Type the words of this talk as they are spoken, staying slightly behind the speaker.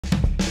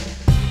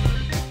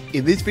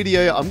In this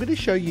video, I'm going to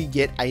show you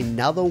yet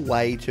another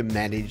way to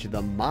manage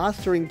the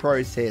mastering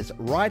process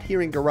right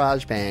here in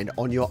GarageBand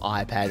on your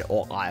iPad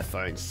or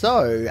iPhone.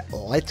 So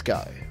let's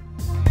go.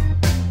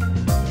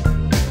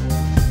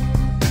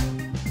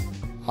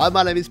 Hi,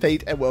 my name is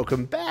Pete and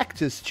welcome back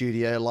to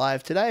Studio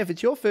Live. Today, if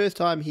it's your first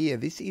time here,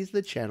 this is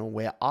the channel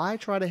where I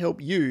try to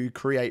help you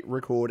create,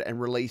 record and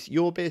release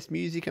your best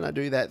music, and I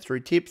do that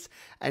through tips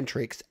and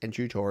tricks and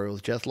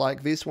tutorials just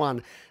like this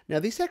one. Now,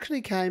 this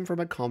actually came from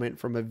a comment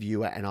from a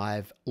viewer and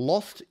I've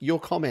lost your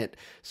comment,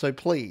 so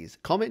please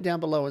comment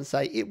down below and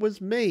say it was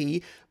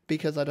me,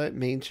 because I don't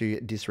mean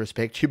to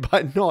disrespect you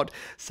by not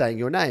saying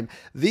your name.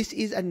 This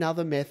is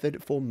another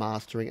method for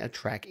mastering a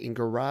track in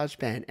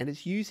GarageBand, and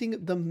it's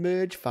using the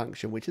merge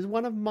function, which is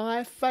one of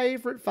my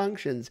favorite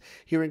functions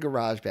here in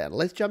GarageBand.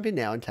 Let's jump in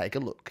now and take a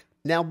look.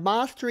 Now,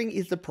 mastering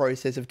is the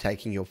process of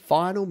taking your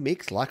final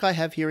mix, like I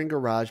have here in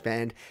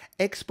GarageBand,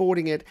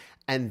 exporting it,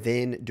 and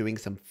then doing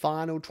some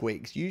final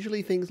tweaks,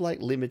 usually things like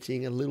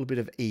limiting, a little bit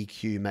of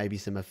EQ, maybe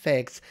some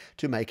effects,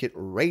 to make it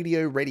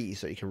radio ready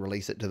so you can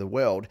release it to the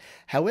world.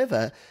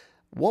 However,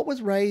 what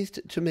was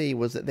raised to me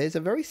was that there's a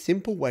very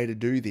simple way to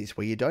do this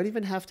where you don't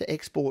even have to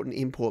export and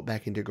import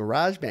back into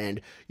GarageBand.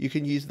 You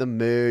can use the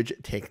merge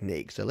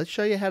technique. So let's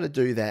show you how to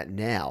do that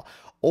now.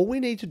 All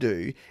we need to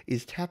do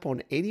is tap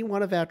on any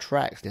one of our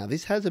tracks. Now,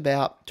 this has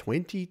about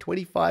 20,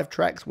 25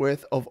 tracks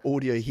worth of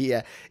audio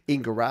here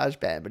in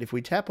GarageBand. But if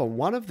we tap on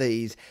one of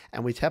these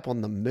and we tap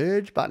on the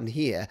merge button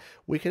here,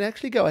 we can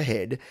actually go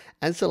ahead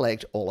and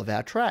select all of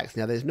our tracks.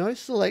 Now, there's no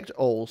select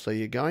all, so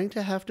you're going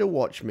to have to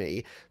watch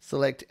me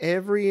select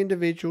every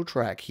individual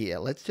track here.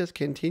 Let's just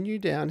continue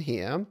down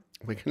here.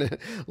 We're going to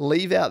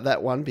leave out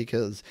that one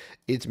because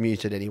it's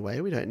muted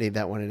anyway. We don't need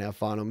that one in our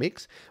final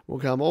mix. We'll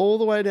come all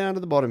the way down to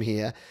the bottom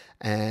here,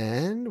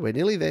 and we're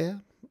nearly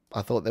there.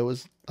 I thought there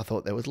was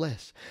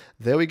less.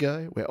 There we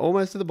go. We're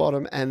almost to the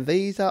bottom, and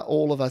these are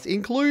all of us,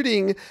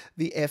 including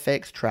the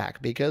FX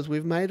track, because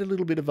we've made a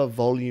little bit of a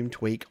volume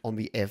tweak on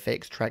the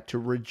FX track to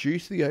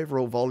reduce the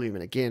overall volume.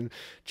 And again,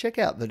 check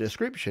out the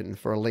description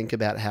for a link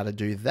about how to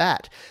do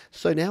that.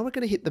 So now we're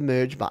going to hit the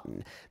merge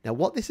button. Now,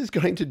 what this is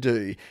going to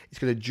do is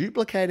going to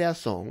duplicate our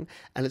song,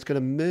 and it's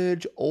going to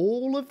merge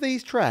all of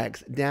these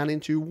tracks down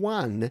into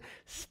one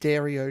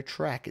stereo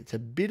track. It's a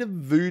bit of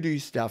voodoo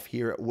stuff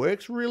here. It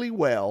works really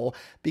well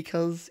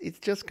because it's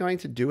just going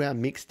to do our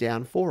mix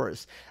down for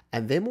us.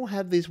 And then we'll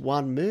have this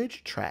one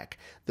merge track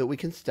that we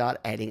can start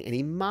adding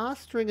any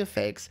mastering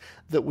effects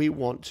that we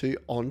want to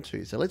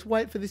onto. So let's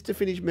wait for this to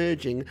finish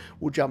merging.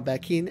 We'll jump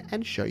back in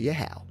and show you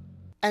how.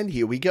 And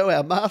here we go,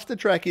 our master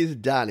track is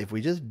done. If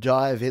we just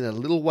dive in a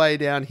little way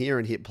down here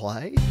and hit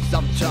play.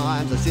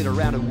 Sometimes I sit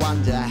around and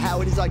wonder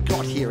how it is I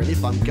got here and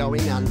if I'm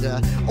going under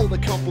all the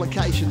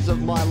complications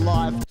of my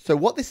life. So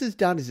what this has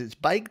done is it's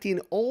baked in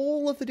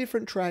all of the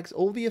different tracks,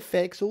 all the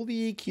effects, all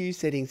the EQ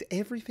settings,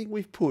 everything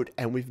we've put,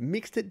 and we've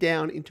mixed it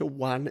down into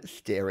one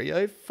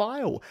stereo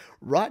file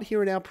right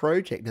here in our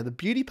project. Now, the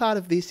beauty part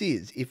of this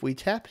is if we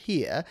tap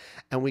here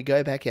and we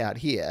go back out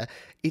here,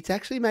 it's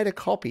actually made a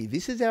copy.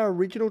 This is our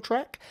original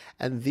track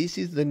and this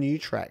is the new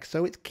track.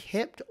 So it's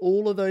kept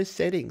all of those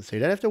settings. So you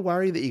don't have to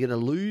worry that you're going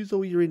to lose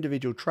all your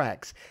individual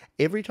tracks.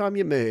 Every time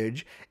you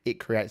merge, it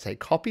creates a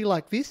copy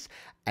like this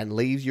and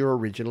leaves your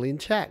original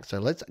intact. So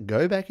let's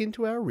go back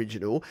into our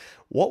original.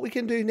 What we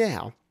can do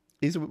now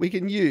is we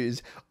can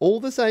use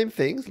all the same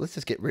things. Let's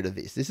just get rid of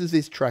this. This is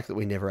this track that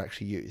we never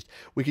actually used.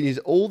 We can use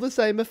all the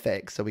same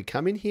effects. So we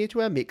come in here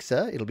to our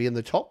mixer. It'll be in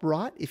the top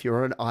right if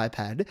you're on an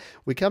iPad.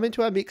 We come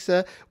into our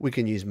mixer. We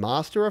can use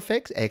master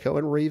effects, echo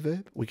and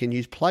reverb. We can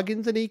use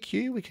plugins and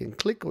EQ. We can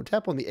click or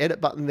tap on the edit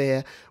button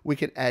there. We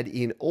can add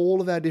in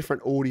all of our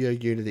different audio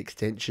unit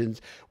extensions.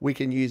 We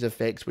can use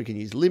effects. We can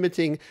use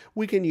limiting.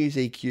 We can use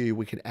EQ.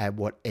 We can add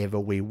whatever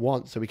we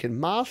want. So we can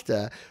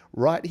master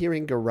right here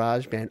in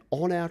GarageBand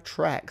on our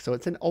track. So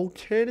it's an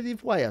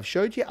alternative way. I've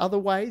showed you other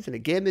ways, and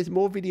again, there's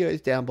more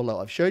videos down below.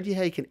 I've showed you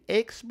how you can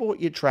export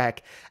your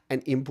track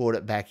and import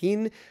it back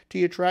in to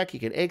your track. You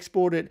can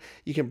export it.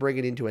 You can bring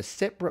it into a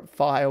separate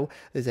file.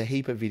 There's a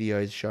heap of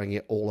videos showing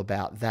you all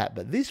about that.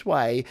 But this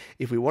way,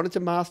 if we wanted to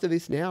master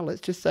this now,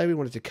 let's just say we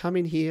wanted to come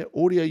in here,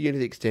 audio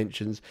unit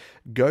extensions,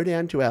 go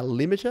down to our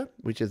limiter,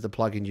 which is the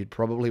plugin you'd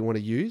probably want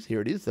to use.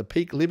 Here it is, the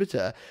peak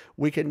limiter.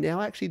 We can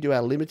now actually do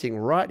our limiting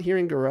right here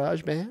in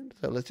GarageBand.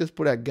 So let's just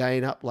put our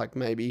gain up like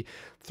maybe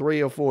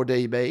 3 or 4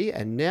 dB,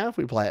 and now if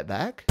we play it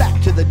back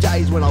to the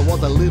days when I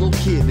was a little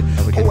kid,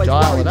 always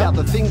worried about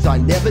the things I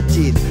never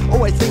did,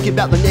 always thinking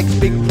about the next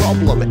big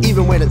problem,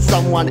 even when it's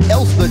someone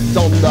else that's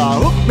on the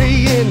hook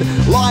me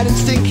in, line and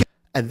sink.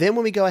 And then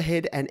when we go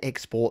ahead and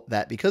export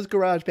that, because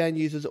GarageBand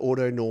uses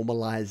auto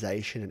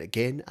normalization, and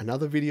again,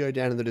 another video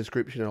down in the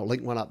description, I'll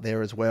link one up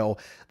there as well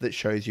that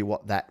shows you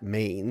what that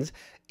means.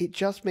 it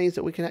just means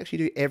that we can actually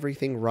do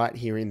everything right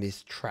here in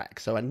this track.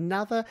 So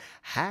another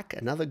hack,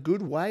 another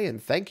good way,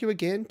 and thank you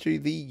again to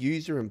the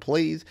user, and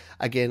please,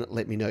 again,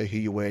 let me know who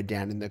you were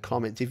down in the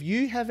comments. If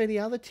you have any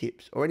other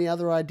tips or any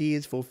other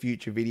ideas for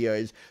future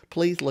videos,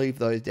 please leave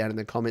those down in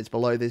the comments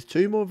below. There's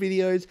 2 more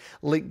videos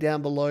linked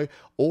down below,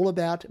 all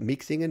about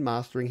mixing and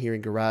mastering here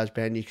in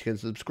GarageBand. You can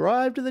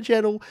subscribe to the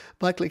channel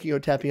by clicking or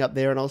tapping up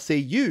there, and I'll see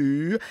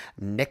you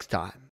next time.